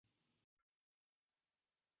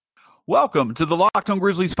Welcome to the Locked On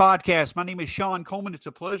Grizzlies podcast. My name is Sean Coleman. It's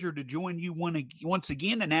a pleasure to join you once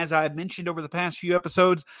again. And as I have mentioned over the past few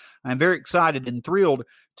episodes, I'm very excited and thrilled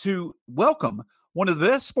to welcome one of the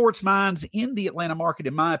best sports minds in the Atlanta market,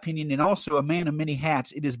 in my opinion, and also a man of many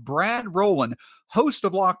hats. It is Brad Rowland, host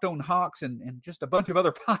of Locked On Hawks and just a bunch of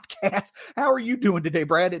other podcasts. How are you doing today,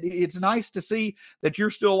 Brad? It's nice to see that you're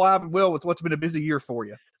still alive and well with what's been a busy year for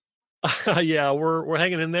you. Yeah, we're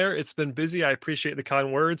hanging in there. It's been busy. I appreciate the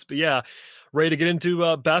kind words, but yeah, ready to get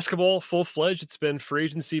into basketball full-fledged. It's been free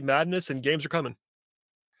agency madness and games are coming.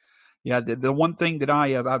 Yeah, the one thing that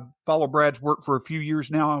I follow Brad's work for a few years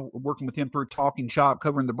now, working with him through Talking Shop,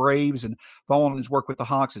 covering the Braves and following his work with the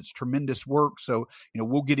Hawks. It's tremendous work. So,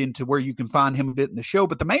 we'll get into where you can find him a bit in the show.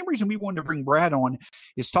 But the main reason we wanted to bring Brad on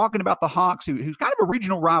is talking about the Hawks, who's kind of a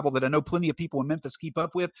regional rival that I know plenty of people in Memphis keep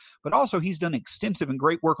up with, but also he's done extensive and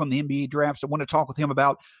great work on the NBA draft. So I want to talk with him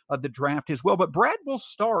about the draft as well. But Brad will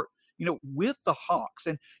start with the Hawks.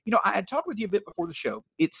 And, I had talked with you a bit before the show.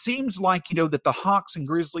 It seems like, that the Hawks and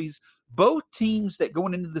Grizzlies, both teams that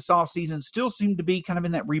going into this offseason still seem to be kind of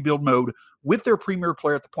in that rebuild mode with their premier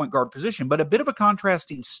player at the point guard position, but a bit of a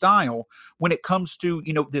contrasting style when it comes to,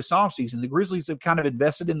 this offseason. The Grizzlies have kind of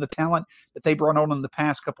invested in the talent that they brought on in the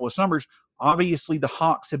past couple of summers. Obviously, the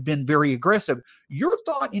Hawks have been very aggressive. Your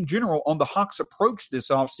thought in general on the Hawks' approach this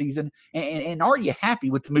offseason, and are you happy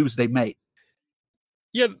with the moves they've made?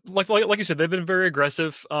 Yeah, like you said, they've been very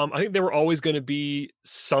aggressive. I think they were always going to be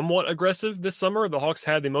somewhat aggressive this summer. The Hawks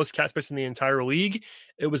had the most cap space in the entire league.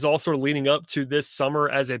 It was all sort of leading up to this summer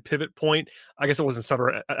as a pivot point. I guess it wasn't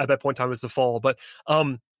summer at that point in time, it was the fall, but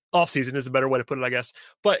offseason is a better way to put it, I guess.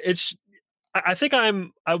 But I think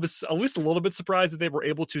I was at least a little bit surprised that they were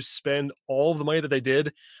able to spend all of the money that they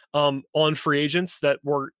did on free agents that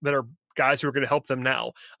are guys who are going to help them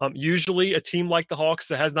now. Usually a team like the Hawks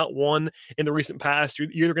that has not won in the recent past,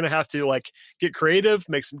 you're either going to have to get creative,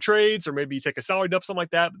 make some trades, or maybe take a salary dump, something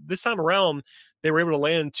like that. This time around, they were able to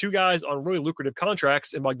land two guys on really lucrative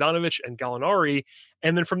contracts in Bogdanovich and Gallinari,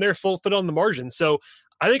 and then from there, full foot on the margin. So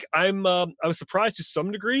I think I was surprised to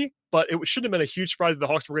some degree, but it shouldn't have been a huge surprise that the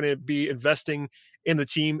Hawks were going to be investing in the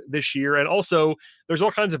team this year. And also, there's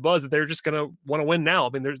all kinds of buzz that they're just going to want to win now. I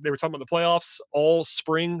mean, they were talking about the playoffs all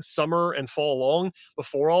spring, summer, and fall long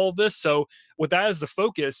before all of this. So with that as the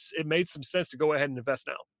focus, it made some sense to go ahead and invest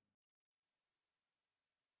now.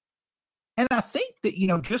 And I think that,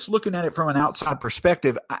 just looking at it from an outside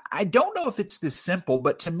perspective, I don't know if it's this simple,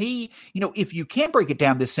 but to me, if you can break it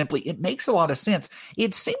down this simply, it makes a lot of sense.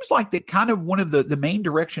 It seems like that kind of one of the main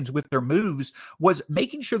directions with their moves was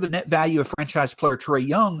making sure the net value of franchise player Trae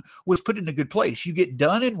Young was put in a good place. You get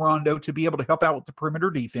Dunn and Rondo to be able to help out with the perimeter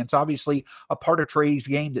defense, obviously a part of Trae's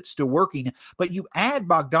game that's still working, but you add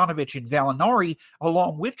Bogdanovich and Gallinari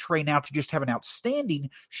along with Trae now to just have an outstanding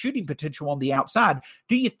shooting potential on the outside.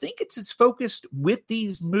 Do you think it's focused with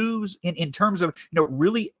these moves in terms of,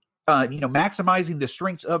 really, maximizing the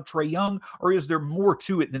strengths of Trae Young, or is there more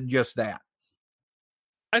to it than just that?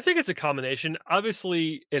 I think it's a combination.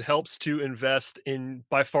 Obviously, it helps to invest in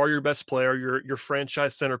by far your best player, your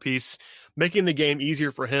franchise centerpiece, making the game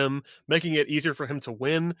easier for him, making it easier for him to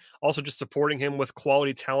win, also just supporting him with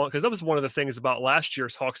quality talent. Because that was one of the things about last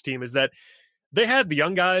year's Hawks team is that they had the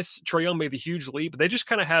young guys. Trae Young made the huge leap, but they just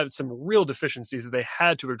kind of had some real deficiencies that they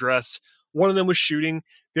had to address. One of them was shooting.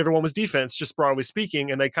 The other one was defense, just broadly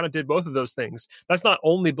speaking. And they kind of did both of those things. That's not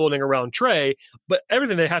only building around Trae, but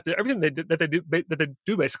everything they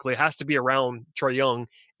do basically has to be around Trae Young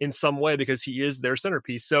in some way because he is their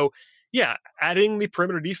centerpiece. So yeah, adding the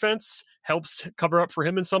perimeter defense helps cover up for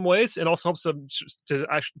him in some ways. It also helps them to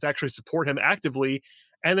actually support him actively.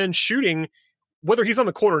 And then shooting, whether he's on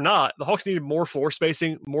the court or not, the Hawks needed more floor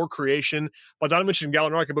spacing, more creation. Bogdanovich and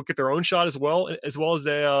Gallinari could both get their own shot as well as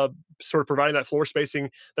sort of providing that floor spacing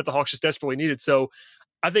that the Hawks just desperately needed. So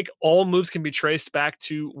I think all moves can be traced back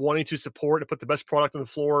to wanting to support and put the best product on the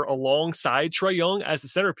floor alongside Trae Young as the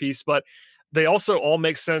centerpiece, but they also all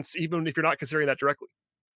make sense even if you're not considering that directly.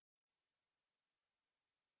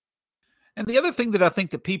 And the other thing that I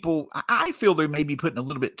think that I feel they may be putting a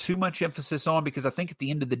little bit too much emphasis on, because I think at the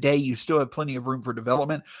end of the day, you still have plenty of room for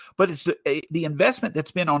development, but it's the investment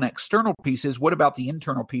that's been on external pieces. What about the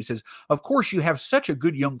internal pieces? Of course, you have such a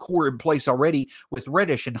good young core in place already with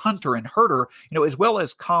Reddish and Hunter and Herter, as well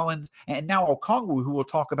as Collins and now Okongwu, who we'll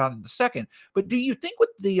talk about in a second. But do you think with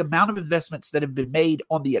the amount of investments that have been made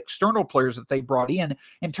on the external players that they brought in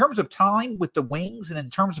terms of time with the wings and in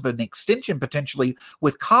terms of an extension potentially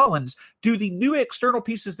with Collins, Do the new external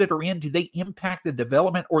pieces that are in, do they impact the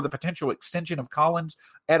development or the potential extension of Collins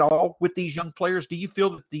at all with these young players? Do you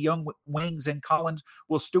feel that the young wings and Collins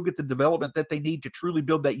will still get the development that they need to truly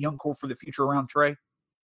build that young core for the future around Trey?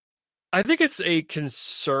 I think it's a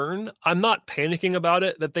concern. I'm not panicking about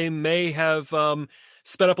it, that they may have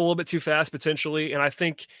sped up a little bit too fast potentially. And I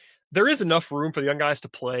think there is enough room for the young guys to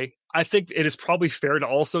play. I think it is probably fair to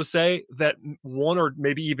also say that one or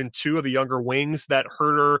maybe even two of the younger wings, that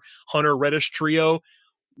Huerter, Hunter, Reddish trio,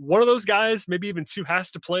 one of those guys, maybe even two,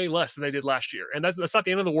 has to play less than they did last year. And that's not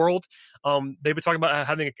the end of the world. They've been talking about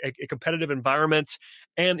having a competitive environment.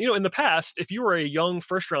 And, in the past, if you were a young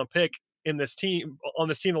first-round pick on this team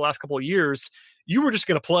the last couple of years, you were just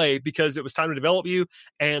going to play because it was time to develop you,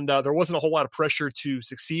 and there wasn't a whole lot of pressure to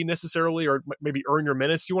succeed necessarily, or maybe earn your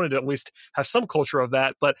minutes. You wanted to at least have some culture of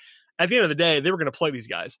that, but at the end of the day, they were going to play these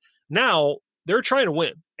guys. Now they're trying to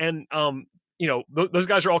win, and those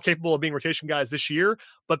guys are all capable of being rotation guys this year,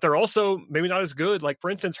 but they're also maybe not as good. Like,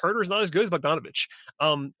 for instance, Huerter is not as good as Bogdanovich.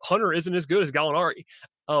 Hunter isn't as good as Gallinari.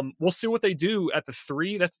 We'll see what they do at the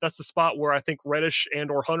 3. That's the spot where I think Reddish and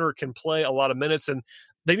or Hunter can play a lot of minutes, and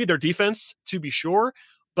they need their defense to be sure.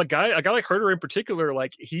 But a guy like Huerter in particular,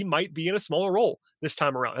 like, he might be in a smaller role this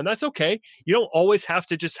time around, and that's okay. You don't always have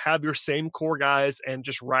to just have your same core guys and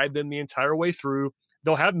just ride them the entire way through.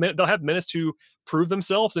 They'll have minutes to prove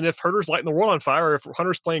themselves, and if Huerter's lighting the world on fire, or if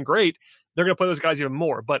Hunter's playing great, they're going to play those guys even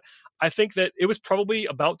more. But I think that it was probably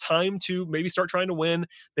about time to maybe start trying to win.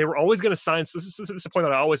 They were always going to sign. So this is a point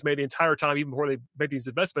that I always made the entire time, even before they made these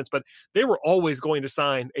investments. But they were always going to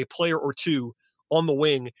sign a player or two on the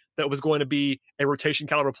wing that was going to be a rotation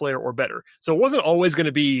caliber player or better. So it wasn't always going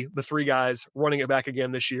to be the 3 guys running it back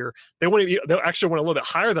again this year. They actually went a little bit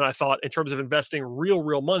higher than I thought in terms of investing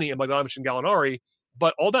real money in Bogdanovich and Gallinari.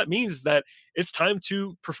 But all that means is that it's time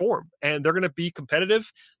to perform, and they're going to be competitive.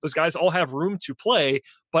 Those guys all have room to play,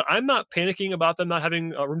 but I'm not panicking about them not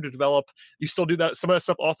having room to develop. You still do some of that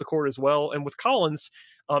stuff off the court as well. And with Collins,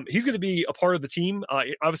 he's going to be a part of the team.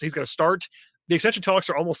 Obviously, he's going to start. The extension talks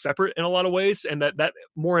are almost separate in a lot of ways, and that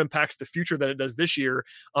more impacts the future than it does this year.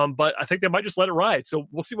 But I think they might just let it ride. So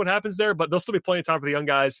we'll see what happens there, but there'll still be plenty of time for the young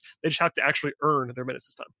guys. They just have to actually earn their minutes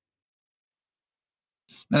this time.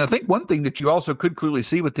 And I think one thing that you also could clearly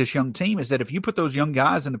see with this young team is that if you put those young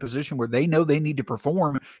guys in a position where they know they need to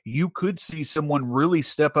perform, you could see someone really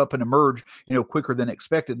step up and emerge, quicker than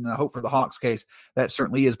expected. And I hope for the Hawks case, that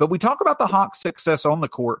certainly is. But we talk about the Hawks' success on the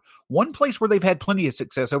court. One place where they've had plenty of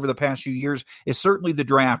success over the past few years is certainly the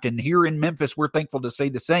draft. And here in Memphis, we're thankful to say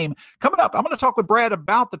the same. Coming up, I'm going to talk with Brad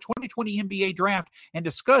about the 2020 NBA draft and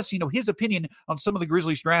discuss, his opinion on some of the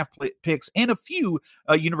Grizzlies draft picks and a few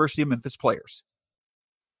University of Memphis players.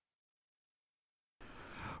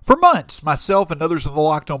 For months, myself and others on the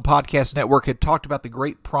Locked On Podcast Network had talked about the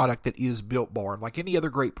great product that is Built Bar. Like any other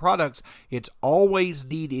great products, it's always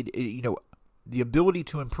needed, the ability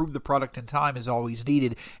to improve the product in time is always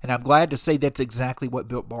needed, and I'm glad to say that's exactly what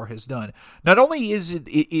Built Bar has done. Not only does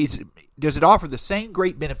it offer the same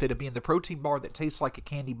great benefit of being the protein bar that tastes like a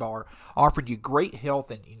candy bar, offering you great health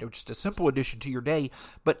and just a simple addition to your day,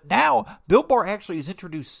 but now Built Bar actually has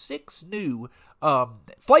introduced 6 new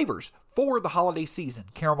flavors for the holiday season: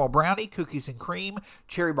 caramel brownie, cookies and cream,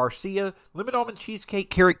 cherry barcia, lemon almond cheesecake,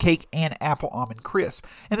 carrot cake, and apple almond crisp.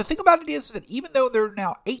 And the thing about it is that even though there are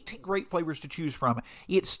now 18 great flavors to choose from,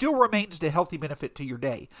 it still remains the healthy benefit to your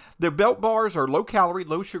day. The Built Bars are low calorie,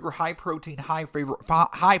 low sugar, high protein, high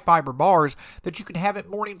fiber bars that you can have in the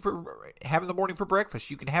morning for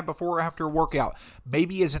breakfast. You can have before or after a workout,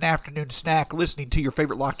 maybe as an afternoon snack, listening to your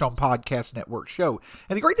favorite Locked On Podcast Network show.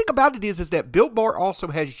 And the great thing about it is that Built Bar also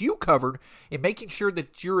has you covered in making sure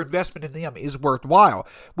that your investment in them is worthwhile.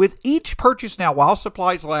 With each purchase now, while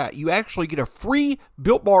supplies last, you actually get a free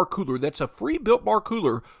Built Bar cooler. That's a free Built Bar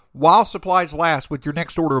cooler while supplies last with your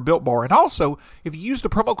next order of Built Bar. And also, if you use the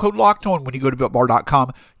promo code LOCKEDON when you go to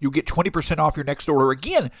BuiltBar.com, you'll get 20% off your next order.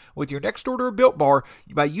 Again, with your next order of Built Bar,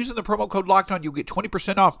 by using the promo code LOCKEDON, you'll get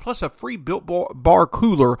 20% off plus a free Built Bar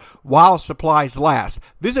cooler while supplies last.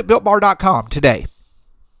 Visit BuiltBar.com today.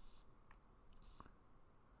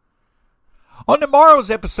 On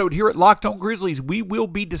tomorrow's episode here at Locked On Grizzlies, we will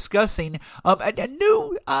be discussing a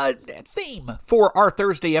new theme for our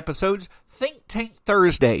Thursday episodes: Think Tank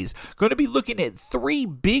Thursdays. Going to be looking at 3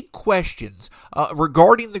 big questions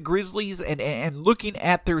regarding the Grizzlies and looking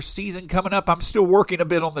at their season coming up. I'm still working a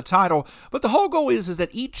bit on the title, but the whole goal is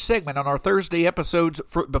that each segment on our Thursday episodes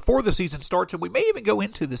before the season starts, and we may even go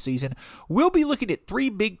into the season, we'll be looking at 3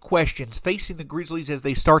 big questions facing the Grizzlies as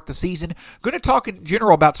they start the season. Going to talk in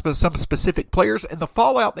general about some specific players and the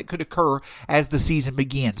fallout that could occur as the season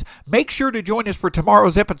begins. Make sure to join us for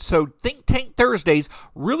tomorrow's episode, Think Tank Thursdays,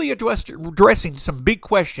 really addressing some big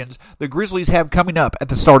questions the Grizzlies have coming up at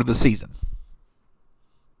the start of the season.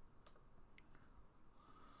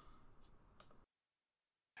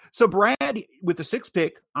 So, Brad, with the 6th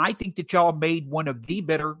pick, I think that y'all made one of the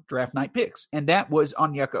better draft night picks, and that was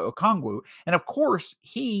Onyeka Okongwu. And, of course,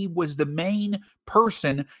 he was the main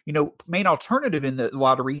person, main alternative in the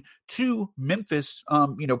lottery to Memphis,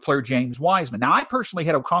 player James Wiseman. Now, I personally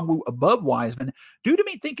had Okongwu above Wiseman due to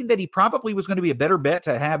me thinking that he probably was going to be a better bet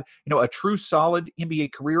to have, a true solid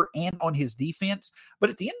NBA career and on his defense. But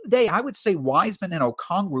at the end of the day, I would say Wiseman and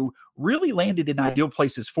Okongwu really landed in ideal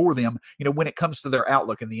places for them, when it comes to their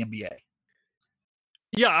outlook in the NBA.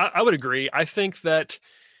 Yeah, I would agree. I think that,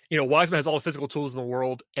 Wiseman has all the physical tools in the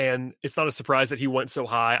world, and it's not a surprise that he went so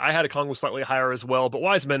high. I had Okongwu slightly higher as well, but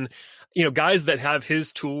Wiseman, guys that have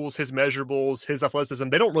his tools, his measurables, his athleticism,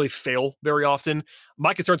 they don't really fail very often.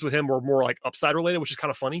 My concerns with him were more like upside related, which is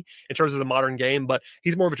kind of funny in terms of the modern game, but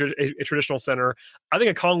he's more of a traditional center. I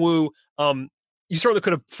think Okongwu, you certainly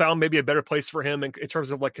could have found maybe a better place for him in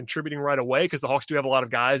terms of like contributing right away, because the Hawks do have a lot of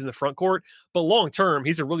guys in the front court. But long term,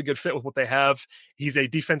 he's a really good fit with what they have. He's a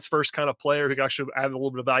defense first kind of player who can actually add a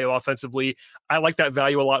little bit of value offensively. I like that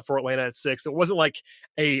value a lot for Atlanta at 6. It wasn't like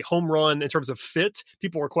a home run in terms of fit.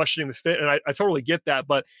 People were questioning the fit, and I totally get that.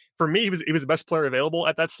 But for me, he was the best player available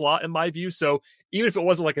at that slot in my view. So even if it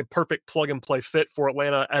wasn't like a perfect plug and play fit for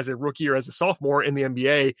Atlanta as a rookie or as a sophomore in the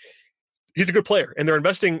NBA, he's a good player, and they're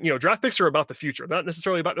investing, draft picks are about the future, not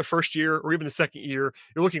necessarily about the first year or even the second year.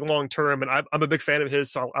 You're looking long-term, and I'm a big fan of his,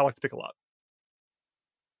 so I like to pick a lot.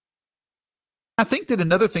 I think that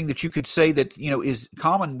another thing that you could say that, is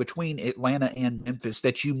common between Atlanta and Memphis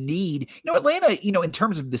that you need, Atlanta, in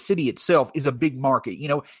terms of the city itself is a big market,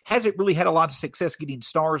 has it really had a lot of success getting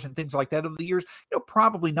stars and things like that over the years?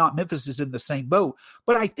 Probably not. Memphis is in the same boat,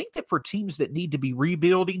 but I think that for teams that need to be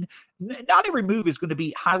rebuilding, not every move is going to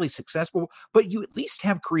be highly successful, but you at least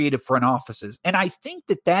have creative front offices. And I think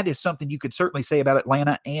that is something you could certainly say about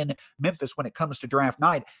Atlanta and Memphis when it comes to draft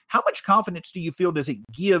night. How much confidence do you feel does it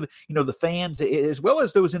give, the fans as well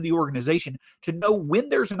as those in the organization to know when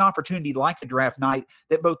there's an opportunity like a draft night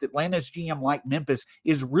that both Atlanta's GM like Memphis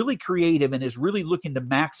is really creative and is really looking to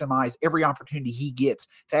maximize every opportunity he gets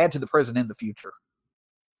to add to the present and the future?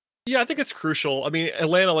 Yeah, I think it's crucial. I mean,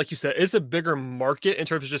 Atlanta, like you said, is a bigger market in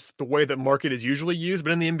terms of just the way that market is usually used.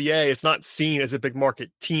 But in the NBA, it's not seen as a big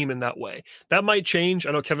market team in that way. That might change.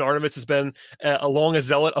 I know Kevin Arnovitz has been a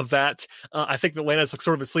zealot of that. I think that Atlanta is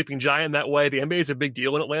sort of a sleeping giant in that way. The NBA is a big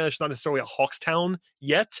deal in Atlanta. It's not necessarily a Hawks town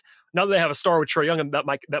yet. Now that they have a star with Trae Young, and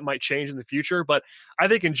that might change in the future. But I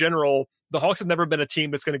think in general, the Hawks have never been a team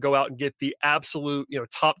that's going to go out and get the absolute,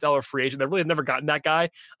 top dollar free agent. They really have never gotten that guy.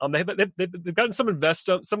 They've gotten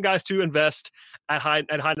some guys to invest at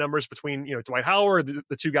high numbers between, Dwight Howard,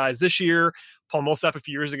 the 2 guys this year, Paul Millsap a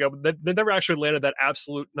few years ago, but they've never actually landed that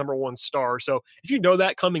absolute number 1 star. So if you know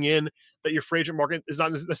that coming in, that your free agent market is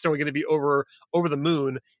not necessarily going to be over the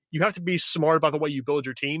moon, you have to be smart about the way you build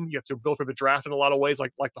your team. You have to build through the draft in a lot of ways,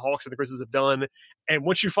 like the Hawks and the Grizzlies have done. And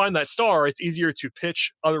once you find that star, it's easier to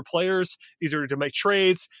pitch other players, easier to make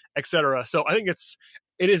trades, etc. So I think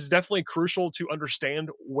it is definitely crucial to understand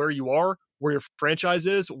where you are, where your franchise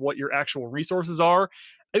is, what your actual resources are.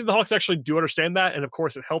 I think the Hawks actually do understand that. And of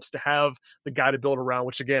course, it helps to have the guy to build around,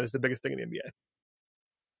 which again is the biggest thing in the NBA.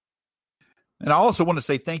 And I also want to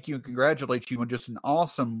say thank you and congratulate you on just an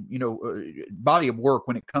awesome, body of work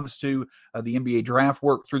when it comes to the NBA draft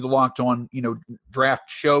work through the Locked On, draft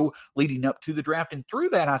show leading up to the draft. And through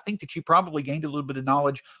that, I think that you probably gained a little bit of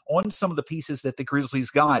knowledge on some of the pieces that the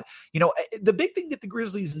Grizzlies got. The big thing that the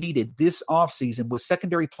Grizzlies needed this offseason was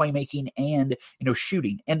secondary playmaking and,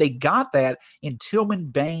 shooting. And they got that in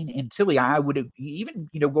Tillman, Bane, and Tilly. I would even,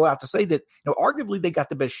 go out to say that, arguably they got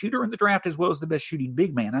the best shooter in the draft as well as the best shooting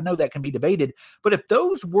big man. I know that can be debated. But if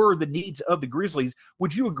those were the needs of the Grizzlies,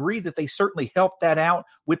 would you agree that they certainly helped that out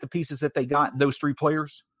with the pieces that they got in those 3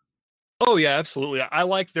 players? Oh yeah, absolutely. I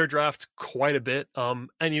like their draft quite a bit. And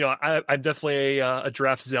I'm definitely a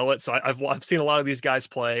draft zealot, so I've seen a lot of these guys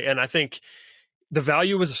play, and I think the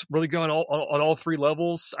value was really going on all three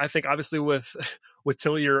levels. I think obviously with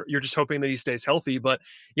Tilly, you're just hoping that he stays healthy. But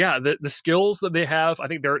yeah, the skills that they have, I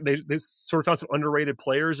think they sort of found some underrated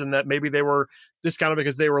players, and that maybe they were discounted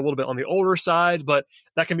because they were a little bit on the older side, but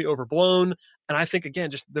that can be overblown. And I think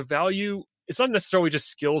again, just the value. It's not necessarily just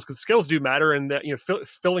skills, because skills do matter, and that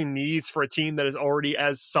filling needs for a team that is already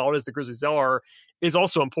as solid as the Grizzlies are is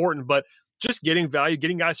also important. But just getting value,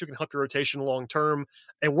 getting guys who can help your rotation long term,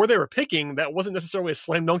 and where they were picking, that wasn't necessarily a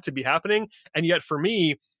slam dunk to be happening. And yet, for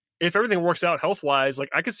me, if everything works out health wise, like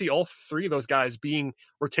I could see all three of those guys being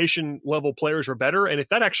rotation level players or better. And if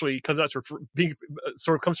that actually comes out to being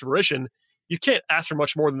sort of comes to fruition, you can't ask for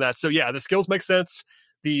much more than that. So yeah, the skills make sense.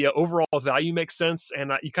 The overall value makes sense,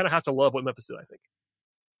 and you kind of have to love what Memphis did, I think.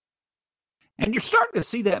 And you're starting to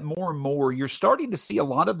see that more and more. You're starting to see a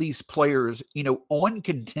lot of these players, on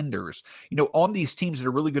contenders, on these teams that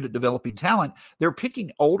are really good at developing talent. They're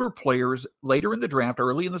picking older players later in the draft,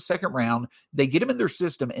 early in the second round. They get them in their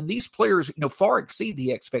system, and these players, far exceed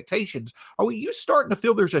the expectations. Are you starting to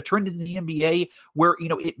feel there's a trend in the NBA where,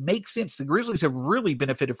 it makes sense? The Grizzlies have really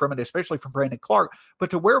benefited from it, especially from Brandon Clarke,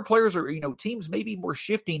 but to where players are, teams may be more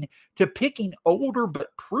shifting to picking older but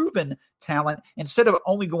proven talent instead of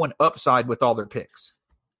only going upside with all their picks.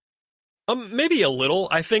 Maybe a little.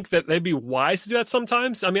 I think that they'd be wise to do that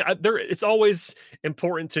sometimes. I mean, it's always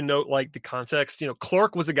important to note like the context.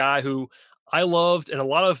 Clarke was a guy who I loved, and a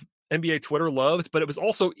lot of NBA Twitter loved, but it was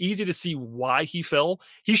also easy to see why he fell.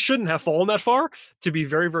 He shouldn't have fallen that far, to be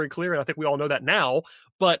very, very clear, and I think we all know that now.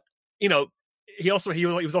 But he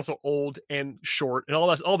was also old and short and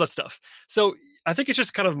all that stuff. So I think it's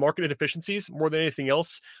just kind of market inefficiencies more than anything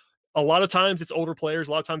else. A lot of times it's older players.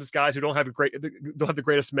 A lot of times it's guys who don't have the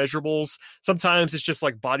greatest measurables. Sometimes it's just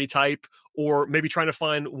like body type, or maybe trying to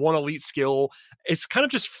find one elite skill. It's kind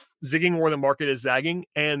of just zigging where the market is zagging.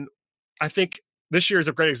 And I think this year is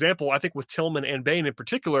a great example. I think with Tillman and Bane in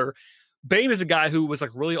particular, Bane is a guy who was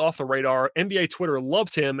like really off the radar. NBA Twitter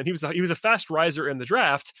loved him, and he was a fast riser in the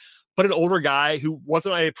draft, but an older guy who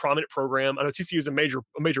wasn't a prominent program. I know TCU is a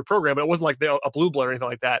major program, but it wasn't like a blue blood or anything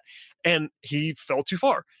like that. And he fell too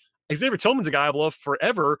far. Xavier Tillman's a guy I've loved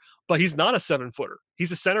forever, but he's not a 7-footer.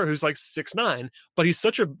 He's a center who's like 6'9", but he's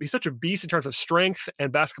such a beast in terms of strength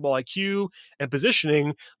and basketball IQ and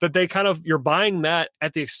positioning that you're buying that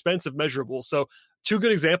at the expense of measurables. So two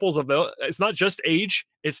good examples of it's not just age.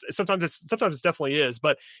 Sometimes it definitely is,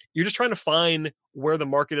 but you're just trying to find where the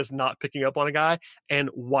market is not picking up on a guy and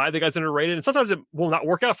why the guy's underrated. And sometimes it will not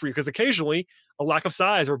work out for you, because occasionally a lack of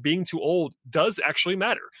size or being too old does actually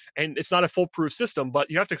matter. And it's not a foolproof system,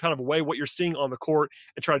 but you have to kind of weigh what you're seeing on the court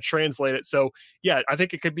and try to translate it. So yeah, I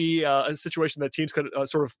think it could be a situation that teams could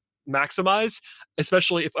sort of maximize,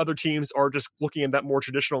 especially if other teams are just looking in that more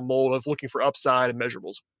traditional mold of looking for upside and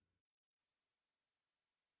measurables.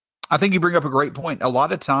 I think you bring up a great point. A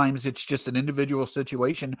lot of times it's just an individual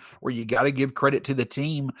situation where you got to give credit to the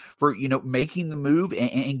team for, making the move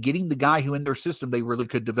and getting the guy who in their system they really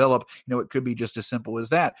could develop. It could be just as simple as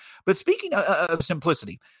that. But speaking of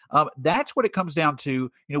simplicity, that's what it comes down to.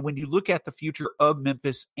 When you look at the future of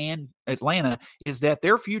Memphis and Atlanta, is that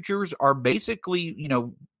their futures are basically,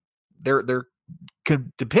 they're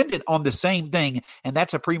dependent on the same thing, and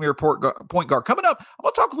that's a premier point guard. Coming up, I'm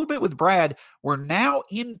going to talk a little bit with Brad. We're now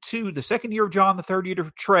into the second year of John, the third year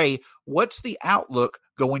of Trey. What's the outlook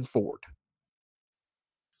going forward?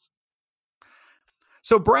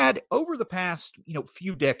 So, Brad, over the past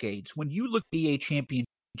few decades, when you look at NBA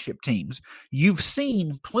championship teams, you've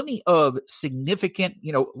seen plenty of significant,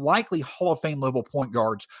 likely Hall of Fame level point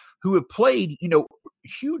guards who have played,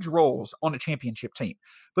 huge roles on a championship team.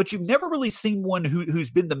 But you've never really seen one who's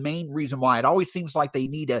been the main reason why. It always seems like they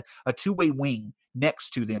need a two-way wing next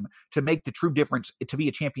to them to make the true difference to be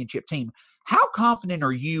a championship team. How confident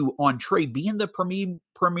are you on Trey being the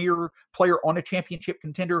premier player on a championship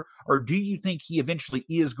contender, or do you think he eventually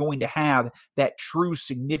is going to have that true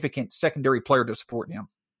significant secondary player to support him?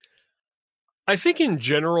 I think in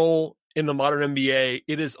general, in the modern NBA,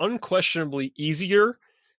 it is unquestionably easier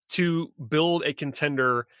to build a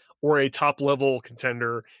contender or a top-level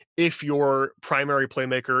contender if your primary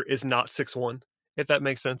playmaker is not 6'1", if that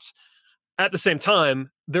makes sense. At the same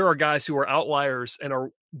time, there are guys who are outliers and are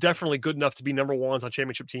definitely good enough to be number ones on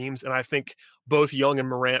championship teams, and I think both Young and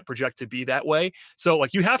Morant project to be that way. So,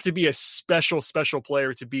 you have to be a special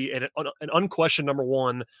player to be an unquestioned number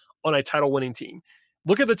one on a title-winning team.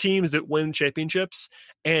 Look at the teams that win championships,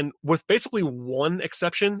 and with basically one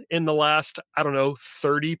exception in the last,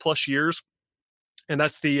 30 plus years, and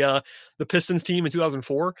that's the Pistons team in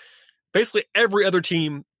 2004. Basically every other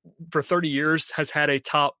team for 30 years has had a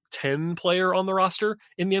top 10 player on the roster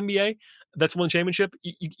in the NBA. that's won championship,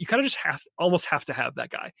 you kind of just almost have to have that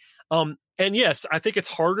guy. And yes, I think it's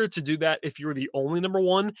harder to do that if you're the only number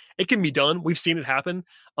one. It can be done. We've seen it happen.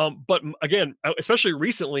 But again, especially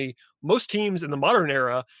recently, most teams in the modern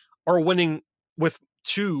era are winning with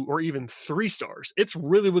 2 or even 3 stars. It's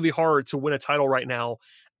really, really hard to win a title right now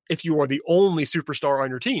if you are the only superstar on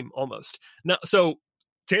your team almost. Now, so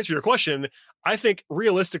to answer your question, I think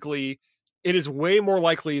realistically, it is way more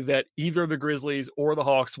likely that either the Grizzlies or the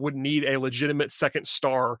Hawks would need a legitimate second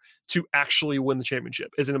star to actually win the championship.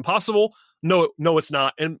 Is it impossible? No, it's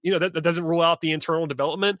not. And that doesn't rule out the internal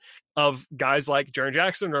development of guys like Jaren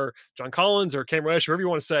Jackson or John Collins or Cam Reddish, whoever you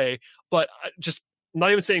want to say. But just not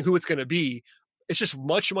even saying who it's going to be. It's just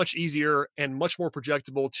much, much easier and much more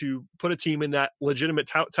projectable to put a team in that legitimate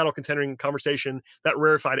title contending conversation, that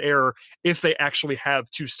rarefied air, if they actually have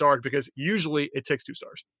 2 stars, because usually it takes 2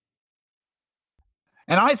 stars.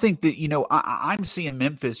 And I think that, I'm seeing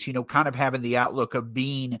Memphis, kind of having the outlook of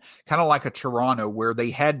being kind of like a Toronto, where they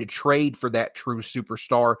had to trade for that true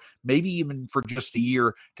superstar, maybe even for just a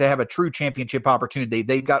year, to have a true championship opportunity.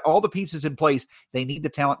 They've got all the pieces in place. They need the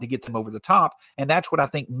talent to get them over the top. And that's what I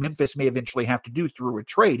think Memphis may eventually have to do through a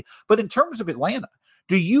trade. But in terms of Atlanta,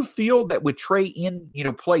 do you feel that with Trae in,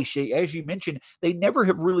 place, as you mentioned, they never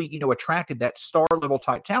have really, attracted that star level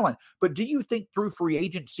type talent? But do you think through free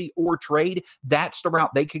agency or trade, that's the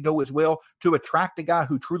route they could go as well, to attract a guy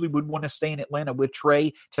who truly would want to stay in Atlanta with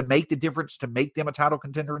Trae to make the difference, to make them a title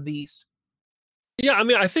contender in the East? Yeah, I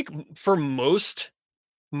mean, I think for most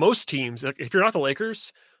teams, if you're not the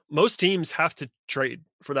Lakers, most teams have to trade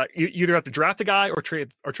for that. You either have to draft the guy or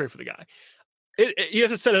trade for the guy. You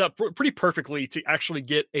have to set it up pretty perfectly to actually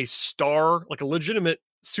get a star, like a legitimate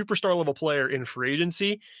superstar level player in free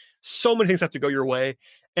agency. So many things have to go your way.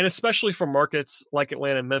 And especially for markets like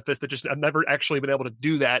Atlanta and Memphis that just have never actually been able to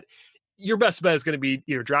do that, your best bet is going to be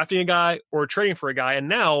either drafting a guy or trading for a guy. And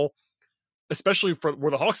now, especially for where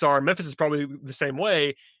the Hawks are, Memphis is probably the same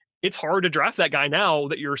way. It's hard to draft that guy now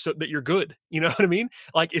that you're good. You know what I mean?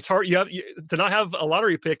 Like, it's hard to not have a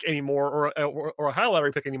lottery pick anymore or a high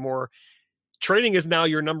lottery pick anymore. Trading is now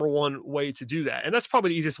your number one way to do that. And that's probably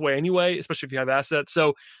the easiest way anyway, especially if you have assets.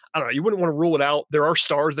 So I don't know, you wouldn't want to rule it out. There are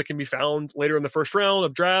stars that can be found later in the first round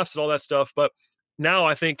of drafts and all that stuff. But now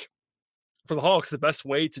I think for the Hawks, the best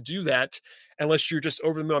way to do that, unless you're just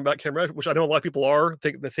over the moon about Cam Reddish, which I know a lot of people are,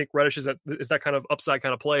 they think Reddish is that kind of upside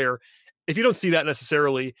kind of player. If you don't see that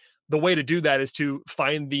necessarily, the way to do that is to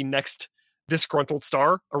find the next disgruntled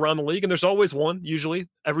star around the league. And there's always one, usually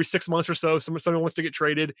every 6 months or so, someone wants to get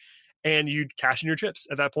traded, and you cash in your chips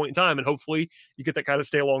at that point in time. And hopefully you get that kind of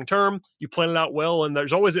stay long term. You plan it out well. And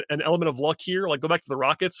there's always an element of luck here. Like, go back to the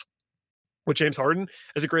Rockets with James Harden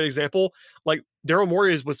as a great example. Like, Daryl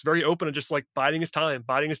Morey was very open and just like biding his time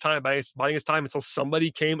until somebody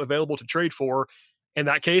came available to trade for. In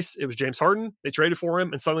that case, it was James Harden. They traded for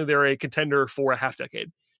him, and suddenly they're a contender for a half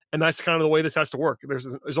decade. And that's kind of the way this has to work.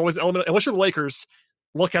 There's always an element, unless you're the Lakers,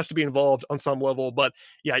 luck has to be involved on some level. But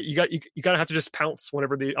yeah, you got to have to just pounce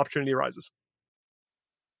whenever the opportunity arises.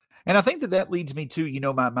 And I think that leads me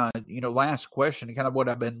to, my last question, and kind of what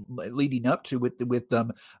I've been leading up to with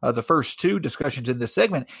the first 2 discussions in this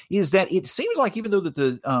segment, is that it seems like even though that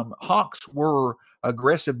the Hawks were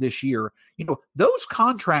aggressive this year, those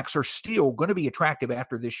contracts are still going to be attractive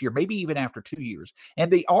after this year, maybe even after 2 years.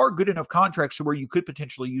 And they are good enough contracts to where you could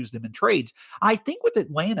potentially use them in trades. I think with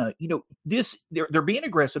Atlanta, they're being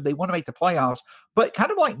aggressive. They want to make the playoffs, but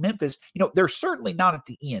kind of like Memphis, they're certainly not at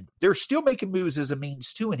the end. They're still making moves as a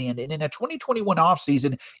means to an end. And in a 2021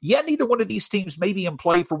 offseason, neither one of these teams may be in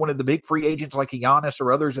play for one of the big free agents like Giannis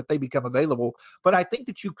or others if they become available. But I think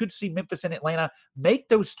that you could see Memphis and Atlanta make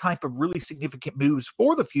those type of really significant moves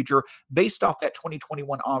for the future based off that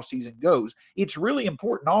 2021 offseason goes. It's really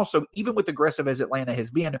important also, even with aggressive as Atlanta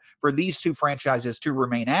has been, for these 2 franchises to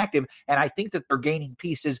remain active. And I think that they're gaining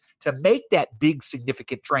pieces to make that big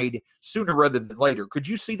significant trade sooner rather than later. Could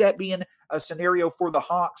you see that being a scenario for the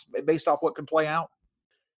Hawks based off what could play out?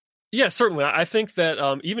 Yeah, certainly. I think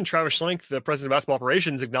that even Travis Schlenk, the president of basketball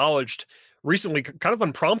operations, acknowledged recently, kind of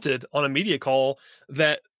unprompted on a media call,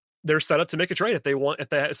 that they're set up to make a trade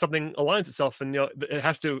if something aligns itself, and it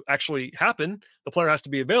has to actually happen. The player has to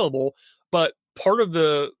be available. But part of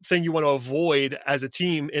the thing you want to avoid as a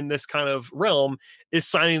team in this kind of realm is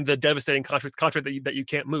signing the devastating contract that you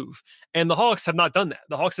can't move. And the Hawks have not done that.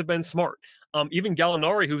 The Hawks have been smart. Even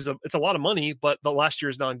Gallinari, it's a lot of money, but the last year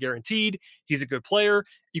is non-guaranteed. He's a good player.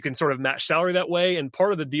 You can sort of match salary that way. And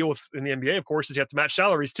part of the deal in the NBA, of course, is you have to match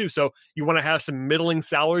salaries too. So you want to have some middling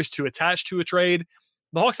salaries to attach to a trade.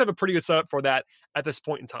 The Hawks have a pretty good setup for that at this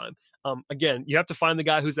point in time. Again, you have to find the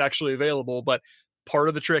guy who's actually available, but part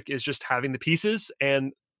of the trick is just having the pieces.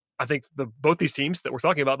 And I think both these teams that we're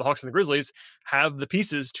talking about, the Hawks and the Grizzlies, have the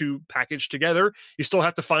pieces to package together. You still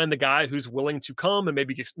have to find the guy who's willing to come and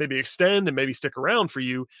maybe extend and maybe stick around for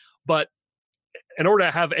you. But in order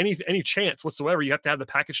to have any chance whatsoever, you have to have the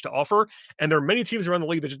package to offer. And there are many teams around the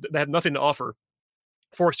league that have nothing to offer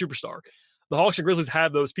for a superstar. The Hawks and Grizzlies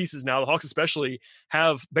have those pieces now. The Hawks especially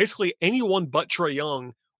have basically anyone but Trae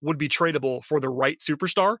Young would be tradable for the right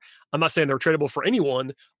superstar. I'm not saying they're tradable for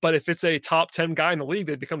anyone, but if it's a top 10 guy in the league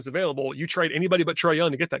that becomes available, you trade anybody but Trae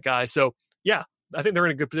Young to get that guy. So yeah, I think they're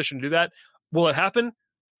in a good position to do that. Will it happen?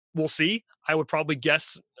 We'll see. I would probably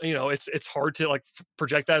guess, it's hard to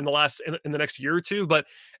project that in the next year or two, but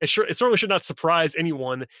it certainly should not surprise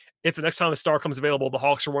anyone if the next time a star comes available, the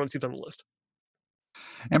Hawks are one of the teams on the list.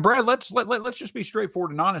 And Brad, let's just be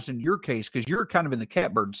straightforward and honest in your case, because you're kind of in the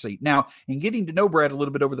catbird seat. Now, in getting to know Brad a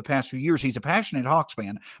little bit over the past few years, he's a passionate Hawks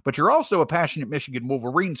fan, but you're also a passionate Michigan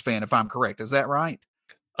Wolverines fan, if I'm correct. Is that right?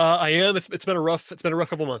 I am. It's been a rough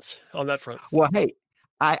couple months on that front. Well, hey,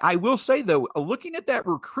 I will say, though, looking at that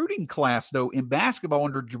recruiting class, though, in basketball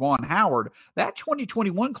under Juwan Howard, that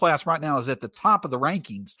 2021 class right now is at the top of the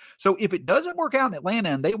rankings. So if it doesn't work out in Atlanta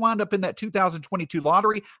and they wind up in that 2022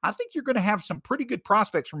 lottery, I think you're going to have some pretty good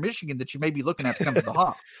prospects from Michigan that you may be looking at to come to the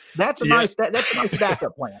Hawks. That's a nice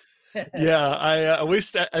backup plan. Yeah, I at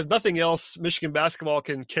least if nothing else, Michigan basketball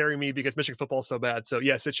can carry me because Michigan football is so bad. So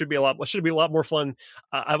yes, it should be a lot more fun.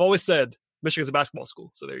 I've always said Michigan's a basketball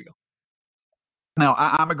school. So there you go. Now,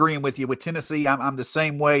 I'm agreeing with you. With Tennessee, I'm the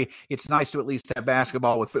same way. It's nice to at least have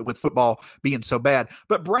basketball with football being so bad.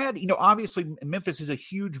 But, Brad, obviously Memphis is a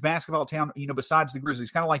huge basketball town, besides the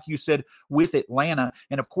Grizzlies, kind of like you said with Atlanta.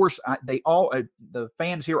 And, of course, the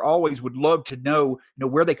fans here always would love to know,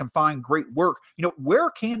 where they can find great work.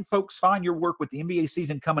 Where can folks find your work with the NBA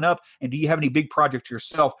season coming up? And do you have any big projects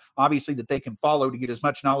yourself, obviously, that they can follow to get as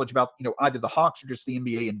much knowledge about, either the Hawks or just the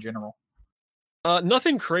NBA in general?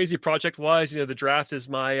 Nothing crazy project wise. The draft is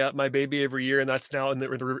my baby every year, and that's now in the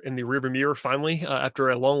rearview mirror finally after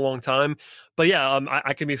a long time. But yeah,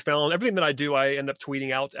 I can be found. Everything that I do, I end up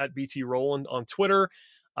tweeting out at BT Rowland on Twitter.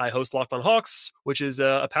 I host Locked on Hawks, which is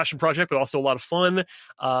a passion project, but also a lot of fun.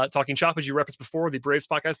 Talking Chop, as you referenced before, the Braves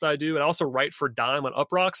podcast that I do. And I also write for Dime on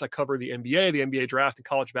Uprocks. I cover the NBA draft, and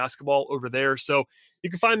college basketball over there. So you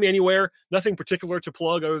can find me anywhere. Nothing particular to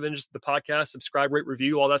plug other than just the podcast, subscribe, rate,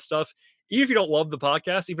 review, all that stuff. Even if you don't love the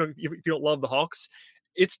podcast, even if you don't love the Hawks,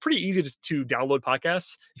 it's pretty easy to download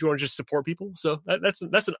podcasts if you want to just support people. So that's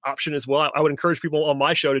an option as well. I would encourage people on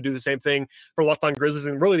my show to do the same thing for Locked on Grizzlies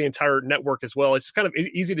and really the entire network as well. It's kind of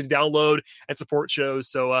easy to download and support shows.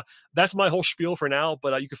 So that's my whole spiel for now,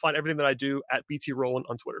 but you can find everything that I do at BT Rowland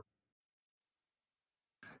on Twitter.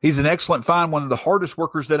 He's an excellent find, one of the hardest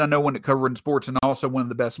workers that I know when it covering sports, and also one of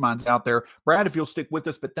the best minds out there. Brad, if you'll stick with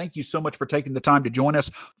us, but thank you so much for taking the time to join us.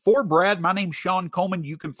 For Brad, my name's Sean Coleman.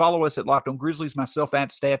 You can follow us at Locked on Grizzlies, myself at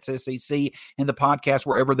StatsSEC, and the podcast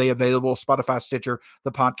wherever they available, Spotify, Stitcher,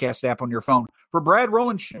 the podcast app on your phone. For Brad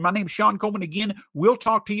Rowland, my name's Sean Coleman again. We'll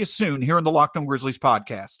talk to you soon here on the Locked on Grizzlies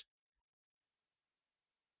podcast.